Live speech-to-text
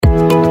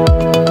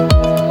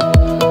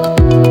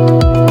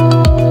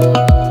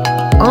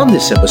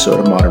this episode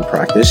of Modern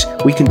Practice,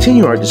 we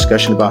continue our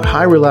discussion about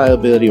high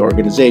reliability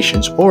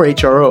organizations, or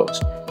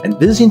HROs, and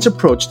Vizient's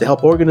approach to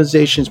help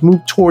organizations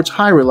move towards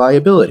high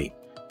reliability.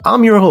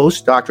 I'm your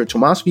host, Dr.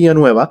 Tomas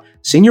Villanueva,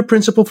 Senior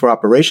Principal for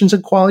Operations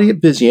and Quality at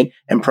Vizient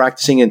and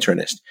practicing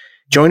internist.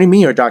 Joining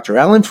me are Dr.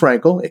 Alan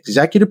Frankel,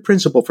 Executive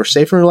Principal for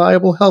Safe and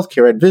Reliable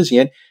Healthcare at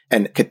Vizient,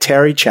 and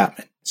Kateri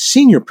Chapman,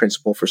 Senior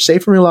Principal for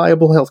Safe and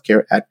Reliable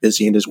Healthcare at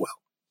Vizient as well.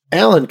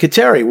 Alan,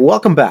 Kateri,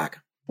 welcome back.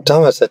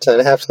 Thomas, it's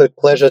an absolute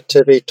pleasure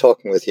to be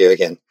talking with you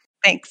again.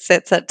 Thanks.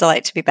 It's a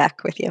delight to be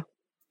back with you.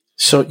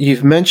 So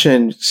you've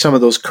mentioned some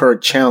of those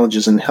current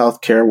challenges in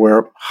healthcare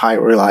where high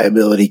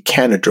reliability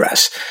can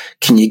address.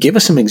 Can you give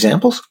us some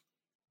examples?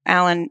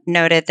 Alan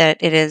noted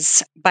that it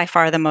is by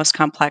far the most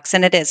complex,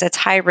 and it is. It's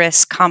high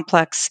risk,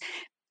 complex,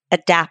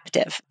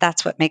 adaptive.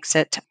 That's what makes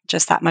it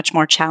just that much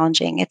more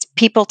challenging. It's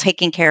people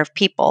taking care of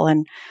people.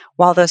 And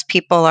while those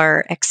people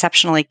are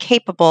exceptionally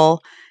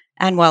capable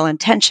and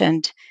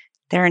well-intentioned,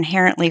 they're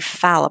inherently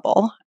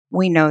fallible.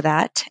 We know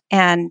that.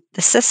 And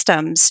the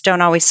systems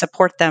don't always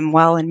support them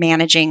well in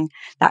managing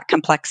that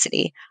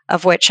complexity,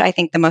 of which I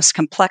think the most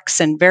complex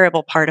and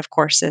variable part, of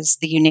course, is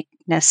the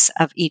uniqueness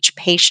of each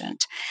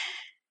patient.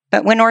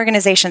 But when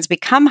organizations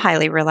become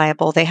highly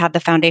reliable, they have the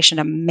foundation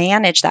to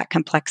manage that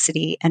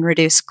complexity and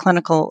reduce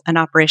clinical and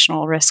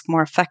operational risk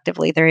more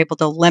effectively. They're able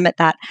to limit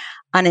that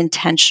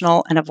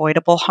unintentional and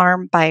avoidable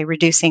harm by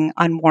reducing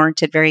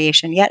unwarranted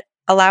variation, yet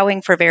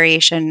allowing for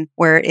variation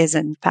where it is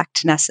in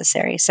fact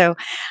necessary. So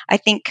I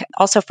think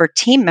also for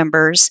team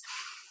members,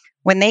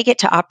 when they get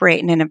to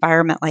operate in an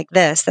environment like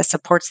this that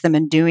supports them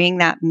in doing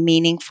that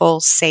meaningful,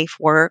 safe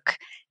work,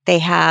 they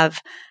have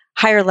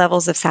higher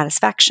levels of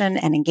satisfaction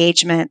and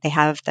engagement. They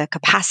have the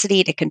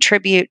capacity to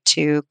contribute,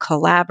 to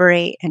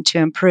collaborate, and to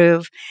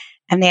improve,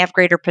 and they have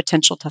greater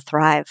potential to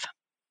thrive.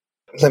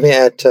 Let me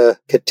add to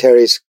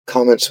Kateri's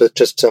comments with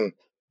just some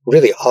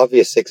really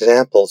obvious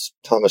examples,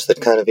 Thomas,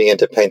 that kind of begin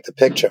to paint the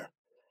picture.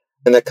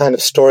 And the kind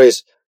of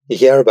stories you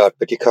hear about,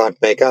 but you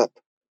can't make up.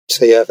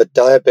 So you have a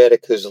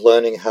diabetic who's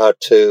learning how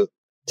to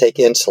take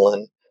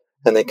insulin,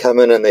 and they come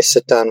in and they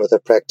sit down with a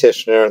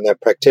practitioner, and their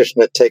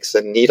practitioner takes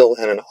a needle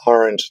and an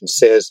orange and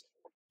says,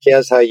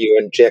 here's how you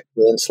inject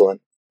the insulin.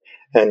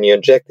 And you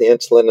inject the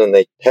insulin, and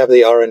they have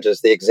the orange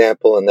as the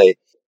example, and they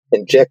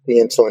inject the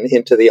insulin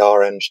into the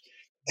orange.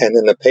 And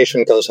then the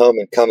patient goes home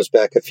and comes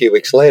back a few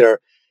weeks later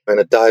in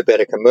a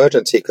diabetic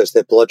emergency because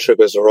their blood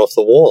sugars are off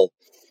the wall.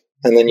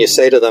 And then you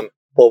say to them,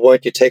 well,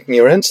 weren't you taking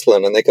your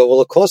insulin? And they go,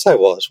 well, of course I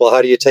was. Well,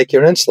 how do you take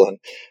your insulin?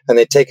 And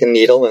they take a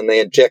needle and they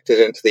inject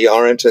it into the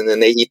orange, and then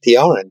they eat the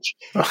orange.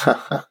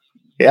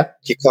 Yeah.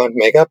 You can't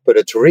make up, but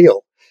it's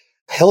real.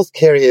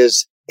 Healthcare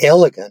is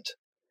elegant.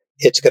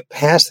 Its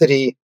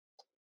capacity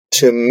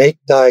to make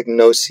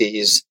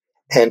diagnoses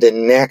and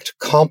enact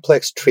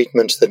complex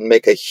treatments that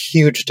make a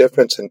huge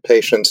difference in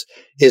patients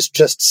is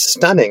just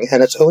stunning.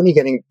 And it's only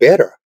getting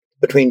better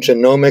between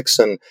genomics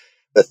and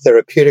the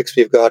therapeutics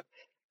we've got.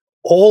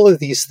 All of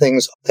these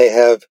things, they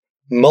have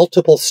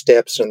multiple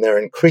steps and they're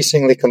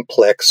increasingly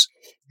complex.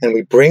 And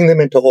we bring them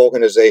into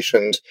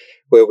organizations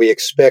where we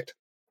expect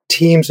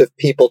teams of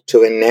people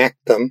to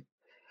enact them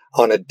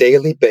on a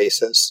daily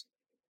basis,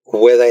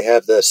 where they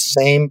have the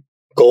same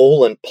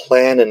goal and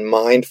plan in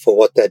mind for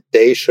what that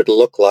day should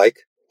look like.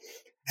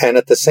 And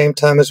at the same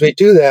time as we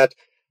do that,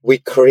 we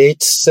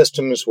create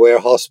systems where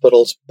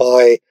hospitals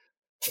buy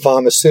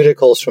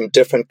pharmaceuticals from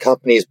different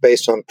companies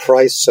based on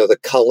price, so the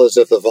colors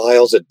of the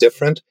vials are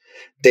different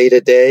day to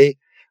day.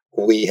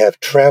 We have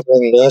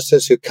traveling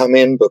nurses who come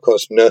in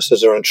because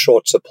nurses are in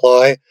short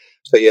supply.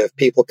 So you have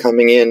people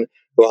coming in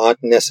who aren't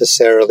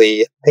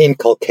necessarily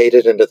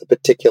inculcated into the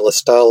particular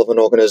style of an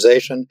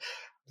organization.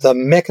 The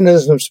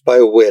mechanisms by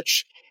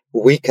which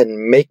we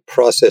can make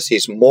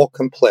processes more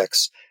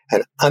complex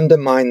and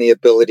undermine the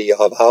ability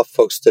of our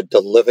folks to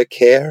deliver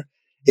care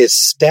is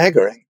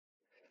staggering.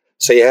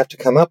 So you have to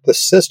come up with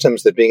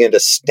systems that begin to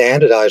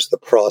standardize the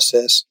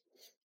process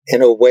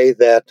in a way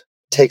that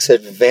takes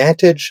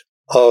advantage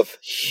of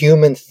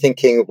human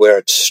thinking where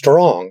it's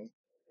strong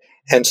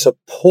and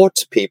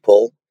supports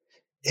people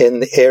in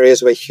the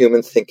areas where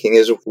human thinking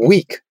is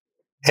weak.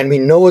 And we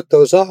know what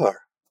those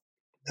are.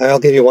 I'll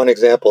give you one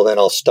example, then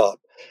I'll stop.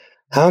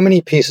 How many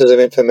pieces of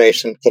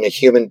information can a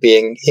human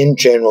being in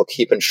general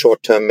keep in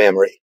short-term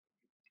memory?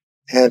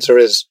 Answer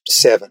is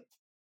 7.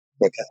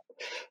 Okay.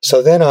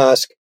 So then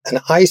ask, an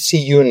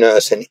ICU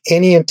nurse in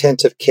any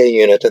intensive care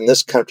unit in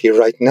this country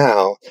right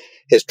now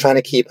is trying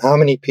to keep how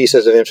many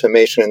pieces of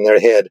information in their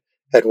head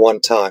at one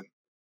time?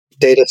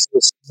 Data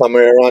is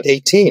somewhere around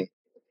 18.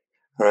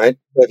 All right.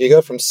 If you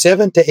go from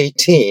 7 to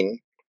 18,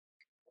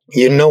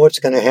 you know what's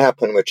going to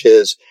happen, which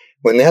is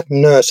when that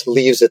nurse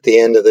leaves at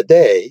the end of the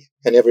day,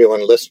 and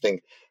everyone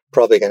listening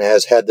probably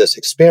has had this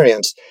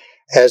experience,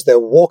 as they're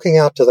walking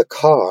out to the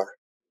car,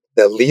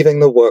 they're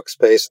leaving the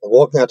workspace, they're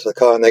walking out to the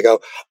car, and they go,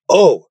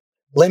 oh,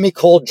 let me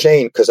call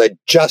Jane because I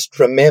just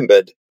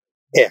remembered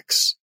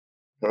X.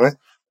 All right.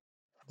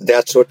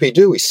 That's what we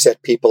do. We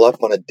set people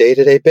up on a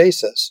day-to-day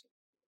basis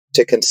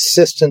to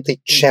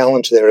consistently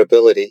challenge their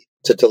ability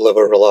to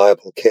deliver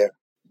reliable care.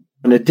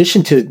 In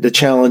addition to the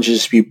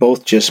challenges you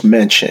both just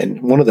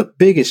mentioned, one of the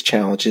biggest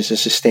challenges is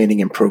sustaining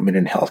improvement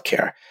in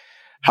healthcare.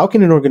 How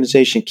can an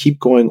organization keep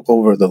going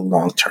over the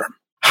long term?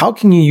 How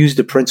can you use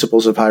the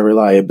principles of high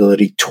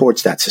reliability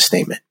towards that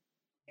sustainment?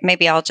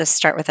 Maybe I'll just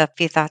start with a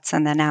few thoughts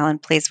and then Alan,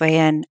 please weigh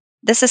in.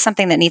 This is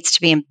something that needs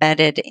to be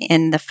embedded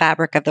in the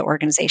fabric of the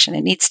organization.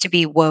 It needs to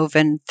be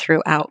woven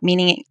throughout,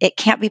 meaning it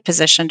can't be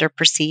positioned or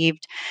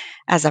perceived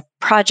as a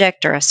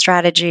project or a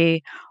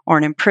strategy or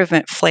an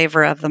improvement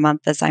flavor of the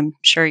month, as I'm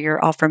sure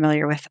you're all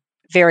familiar with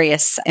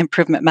various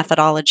improvement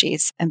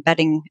methodologies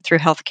embedding through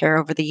healthcare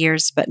over the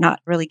years, but not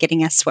really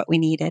getting us what we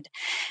needed.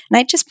 And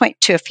I just point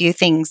to a few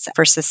things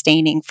for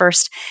sustaining.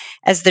 First,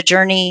 as the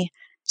journey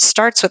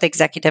starts with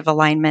executive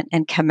alignment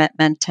and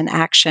commitment and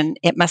action,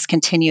 it must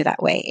continue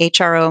that way.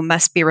 HRO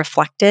must be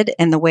reflected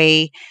in the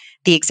way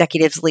the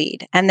executives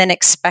lead, and then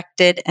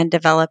expected and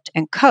developed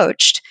and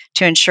coached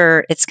to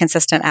ensure it's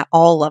consistent at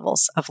all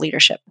levels of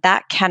leadership.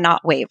 That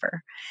cannot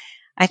waver.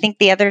 I think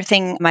the other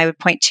thing I would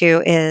point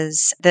to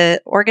is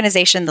the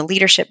organization, the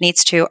leadership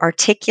needs to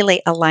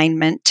articulate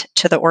alignment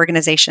to the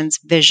organization's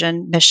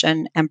vision,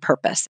 mission, and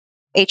purpose.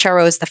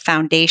 HRO is the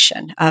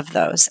foundation of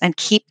those and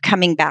keep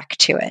coming back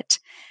to it.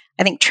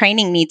 I think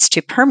training needs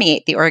to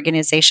permeate the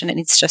organization. It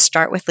needs to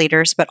start with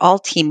leaders, but all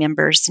team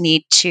members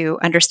need to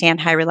understand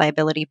high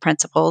reliability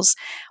principles,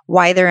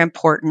 why they're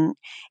important,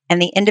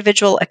 and the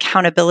individual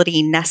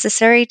accountability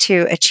necessary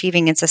to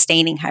achieving and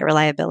sustaining high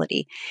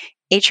reliability.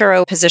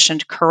 HRO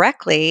positioned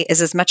correctly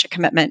is as much a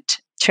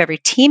commitment to every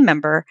team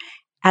member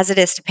as it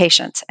is to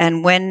patients.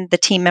 And when the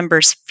team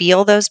members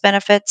feel those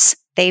benefits,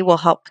 they will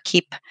help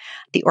keep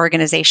the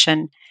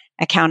organization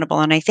accountable.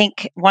 And I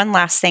think one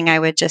last thing I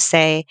would just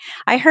say,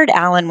 I heard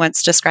Alan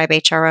once describe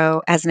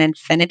HRO as an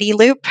infinity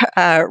loop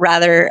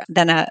rather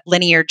than a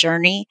linear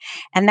journey.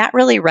 And that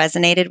really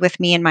resonated with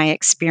me in my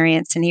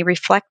experience. And he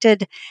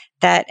reflected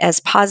that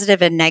as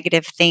positive and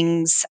negative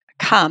things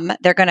come,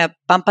 they're going to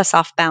bump us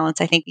off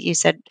balance. I think you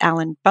said,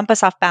 Alan, bump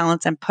us off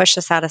balance and push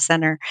us out of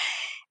center.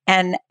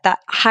 And that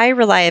high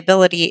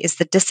reliability is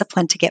the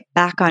discipline to get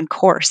back on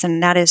course.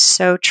 And that is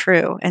so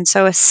true. And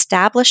so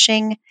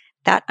establishing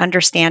that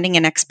understanding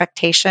and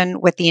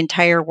expectation with the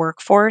entire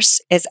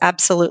workforce is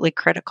absolutely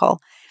critical.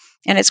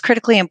 And it's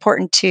critically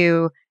important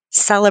to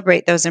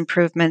celebrate those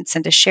improvements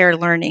and to share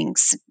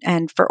learnings,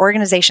 and for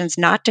organizations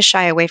not to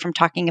shy away from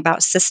talking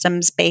about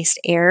systems-based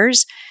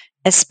errors,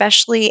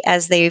 especially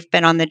as they've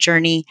been on the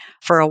journey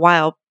for a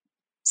while.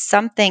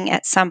 Something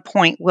at some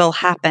point will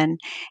happen,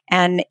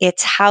 and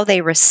it's how they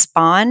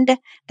respond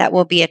that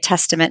will be a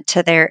testament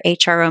to their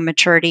HRO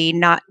maturity,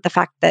 not the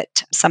fact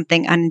that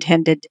something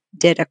unintended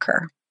did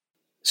occur.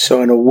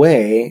 So in a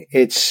way,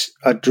 it's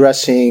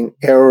addressing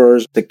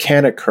errors that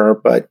can occur,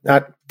 but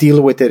not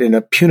dealing with it in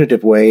a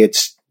punitive way.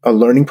 It's a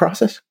learning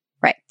process.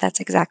 Right. That's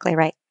exactly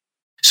right.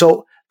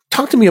 So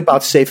talk to me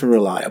about Safe and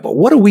Reliable.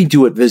 What do we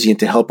do at Vizient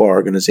to help our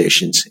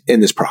organizations in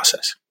this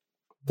process?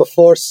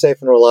 Before Safe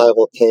and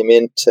Reliable came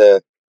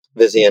into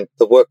Vizient,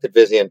 the work that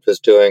Vizient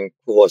was doing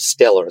was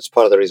stellar. It's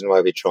part of the reason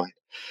why we joined.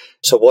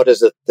 So what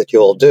is it that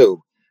you all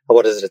do?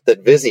 What is it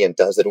that Vizient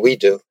does, that we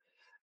do?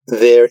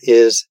 There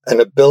is an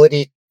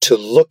ability to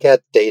look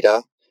at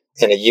data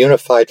in a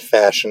unified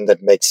fashion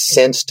that makes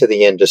sense to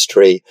the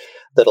industry,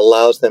 that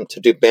allows them to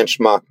do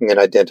benchmarking and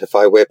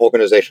identify where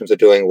organizations are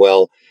doing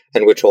well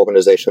and which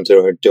organizations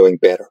are doing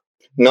better.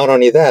 Not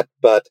only that,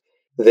 but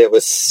there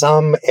was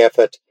some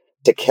effort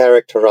to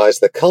characterize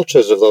the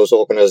cultures of those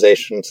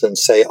organizations and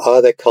say,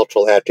 are there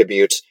cultural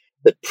attributes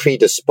that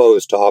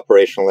predispose to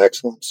operational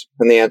excellence?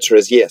 And the answer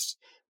is yes.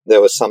 There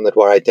were some that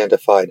were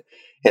identified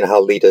in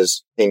how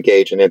leaders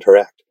engage and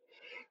interact.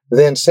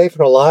 Then Safe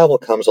and Reliable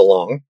comes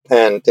along,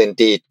 and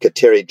indeed,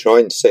 Kateri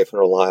joined Safe and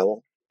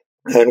Reliable.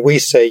 And we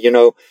say,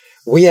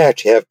 we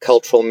actually have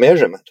cultural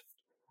measurement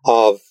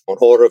of an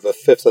order of a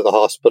fifth of the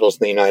hospitals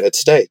in the United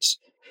States.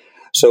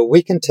 So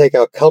we can take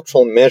our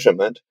cultural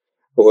measurement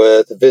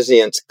with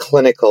Vizient's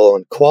clinical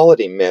and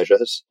quality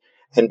measures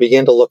and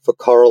begin to look for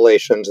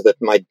correlations that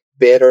might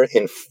better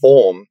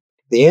inform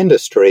the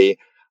industry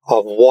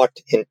of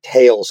what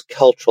entails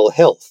cultural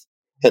health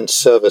in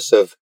service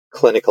of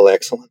clinical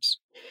excellence.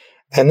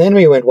 And then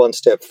we went one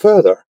step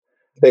further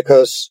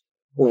because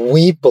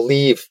we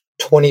believe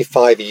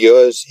 25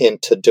 years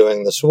into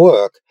doing this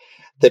work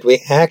that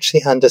we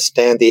actually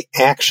understand the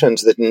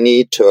actions that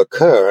need to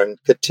occur. And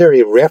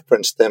Kateri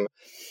referenced them.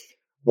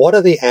 What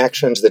are the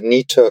actions that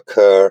need to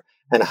occur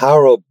and how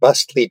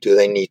robustly do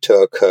they need to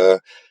occur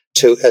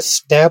to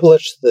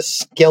establish the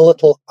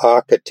skeletal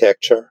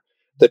architecture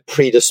that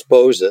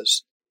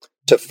predisposes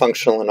to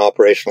functional and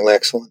operational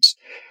excellence?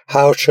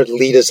 How should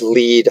leaders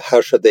lead?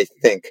 How should they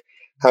think?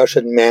 How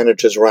should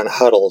managers run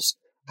huddles?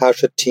 How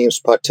should teams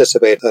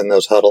participate in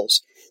those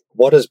huddles?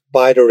 What does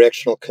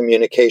bidirectional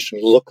communication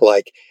look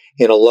like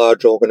in a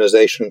large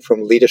organization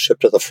from leadership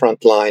to the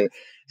front line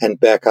and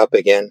back up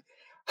again?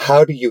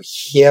 How do you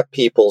hear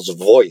people's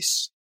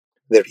voice,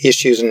 their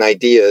issues and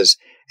ideas,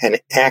 and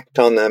act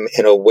on them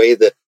in a way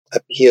that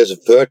appears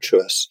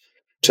virtuous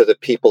to the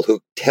people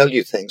who tell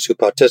you things, who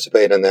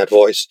participate in that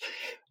voice?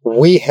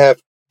 We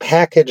have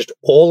packaged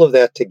all of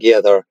that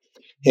together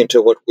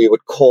into what we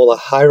would call a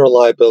high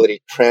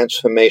reliability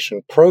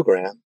transformation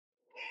program,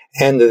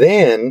 and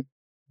then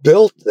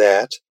built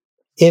that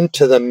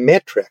into the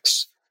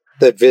metrics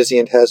that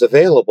Vizient has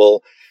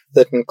available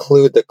that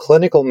include the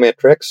clinical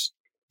metrics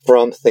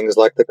from things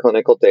like the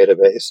clinical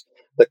database,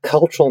 the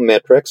cultural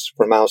metrics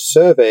from our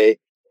survey,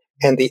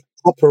 and the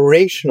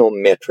operational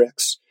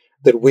metrics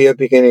that we are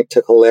beginning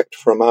to collect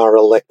from our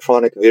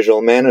electronic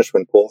visual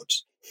management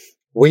boards.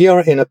 We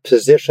are in a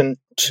position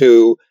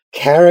to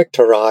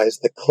characterize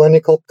the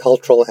clinical,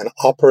 cultural, and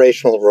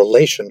operational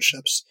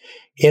relationships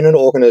in an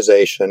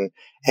organization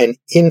and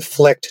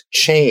inflect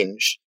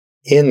change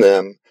in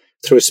them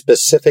through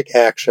specific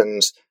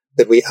actions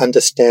that we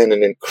understand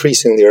in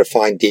increasingly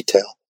refined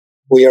detail.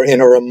 We are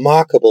in a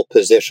remarkable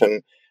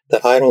position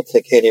that I don't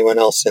think anyone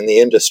else in the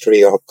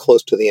industry or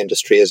close to the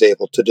industry is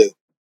able to do.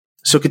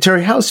 So,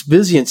 Kateri, how is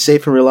Vizient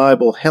safe and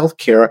reliable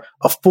healthcare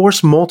a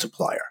force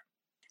multiplier?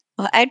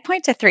 Well, I'd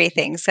point to three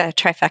things, a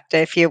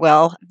trifecta, if you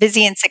will.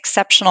 Vizient's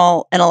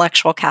exceptional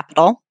intellectual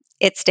capital,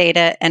 its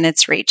data, and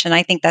its reach. And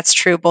I think that's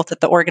true both at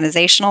the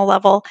organizational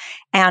level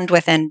and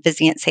within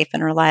Vizient Safe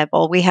and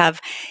Reliable. We have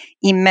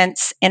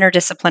immense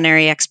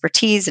interdisciplinary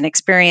expertise and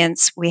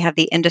experience. We have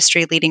the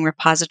industry-leading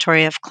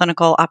repository of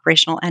clinical,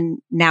 operational, and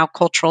now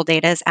cultural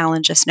data, as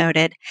Alan just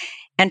noted,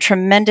 and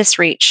tremendous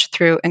reach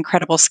through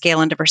incredible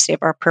scale and diversity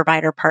of our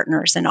provider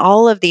partners. And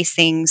all of these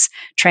things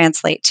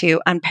translate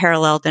to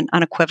unparalleled and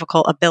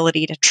unequivocal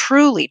ability to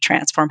truly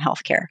transform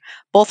healthcare,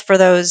 both for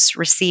those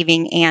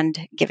receiving and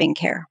giving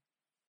care.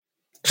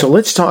 So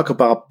let's talk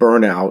about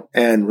burnout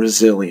and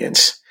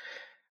resilience.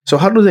 So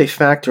how do they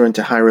factor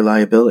into high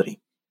reliability?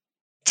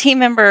 Team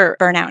member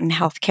burnout in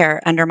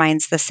healthcare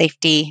undermines the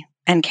safety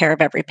and care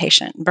of every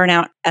patient.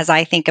 Burnout, as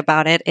I think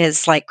about it,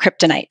 is like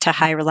kryptonite to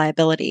high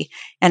reliability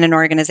and an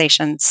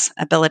organization's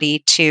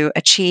ability to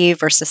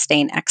achieve or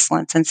sustain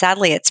excellence. And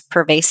sadly, it's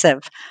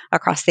pervasive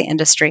across the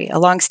industry, a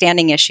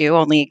longstanding issue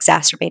only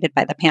exacerbated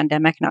by the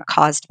pandemic, not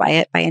caused by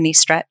it by any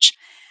stretch.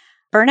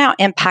 Burnout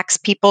impacts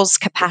people's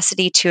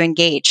capacity to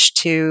engage,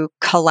 to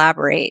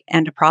collaborate,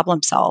 and to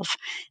problem solve.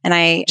 And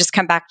I just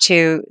come back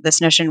to this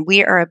notion,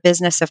 we are a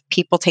business of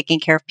people taking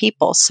care of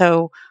people.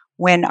 So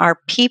when our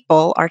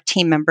people, our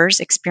team members,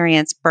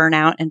 experience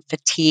burnout and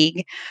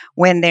fatigue,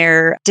 when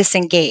they're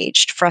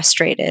disengaged,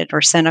 frustrated,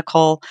 or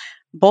cynical,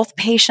 both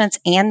patients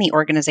and the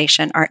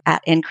organization are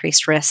at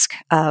increased risk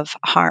of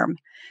harm.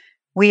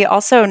 We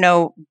also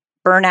know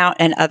burnout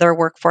and other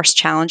workforce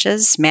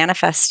challenges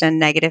manifest in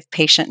negative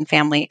patient and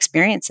family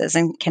experiences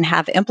and can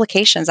have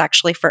implications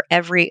actually for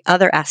every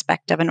other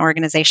aspect of an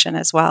organization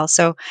as well.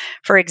 So,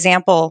 for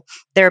example,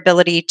 their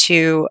ability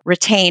to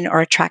retain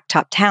or attract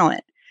top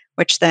talent,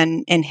 which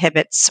then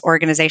inhibits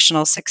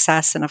organizational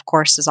success and, of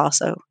course, is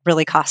also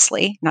really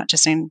costly, not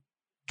just in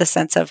the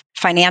sense of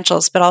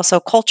financials, but also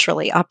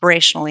culturally,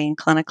 operationally, and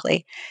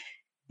clinically.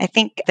 I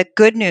think the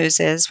good news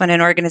is when an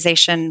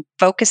organization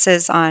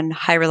focuses on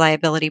high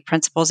reliability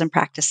principles and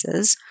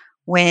practices,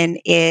 when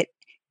it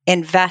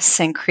invests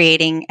in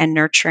creating and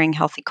nurturing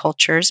healthy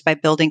cultures by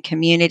building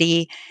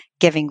community,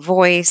 giving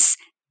voice,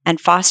 and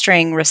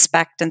fostering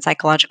respect and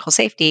psychological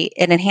safety,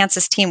 it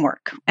enhances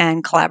teamwork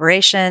and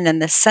collaboration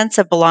and the sense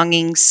of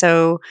belonging.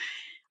 So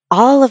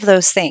all of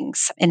those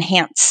things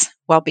enhance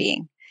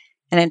well-being.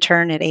 And in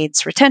turn, it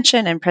aids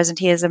retention and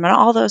presenteeism and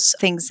all those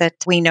things that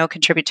we know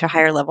contribute to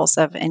higher levels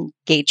of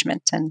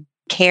engagement and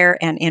care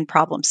and in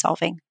problem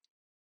solving.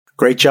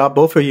 Great job,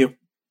 both of you.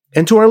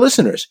 And to our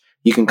listeners,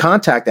 you can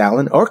contact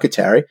Alan or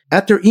Kateri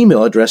at their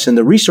email address in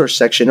the resource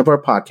section of our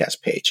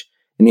podcast page.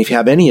 And if you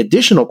have any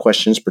additional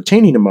questions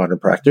pertaining to Modern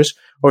Practice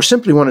or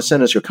simply want to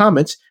send us your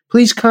comments,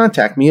 please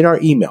contact me at our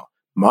email,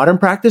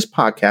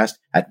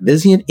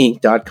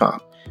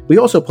 modernpracticepodcast@vizientinc.com. We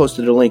also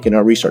posted a link in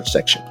our research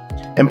section.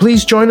 And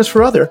please join us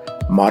for other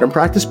Modern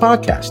Practice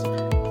podcasts.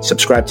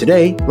 Subscribe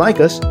today,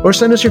 like us, or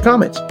send us your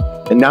comments.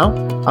 And now,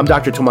 I'm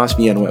Dr. Tomas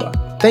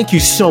Villanueva. Thank you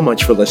so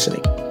much for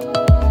listening.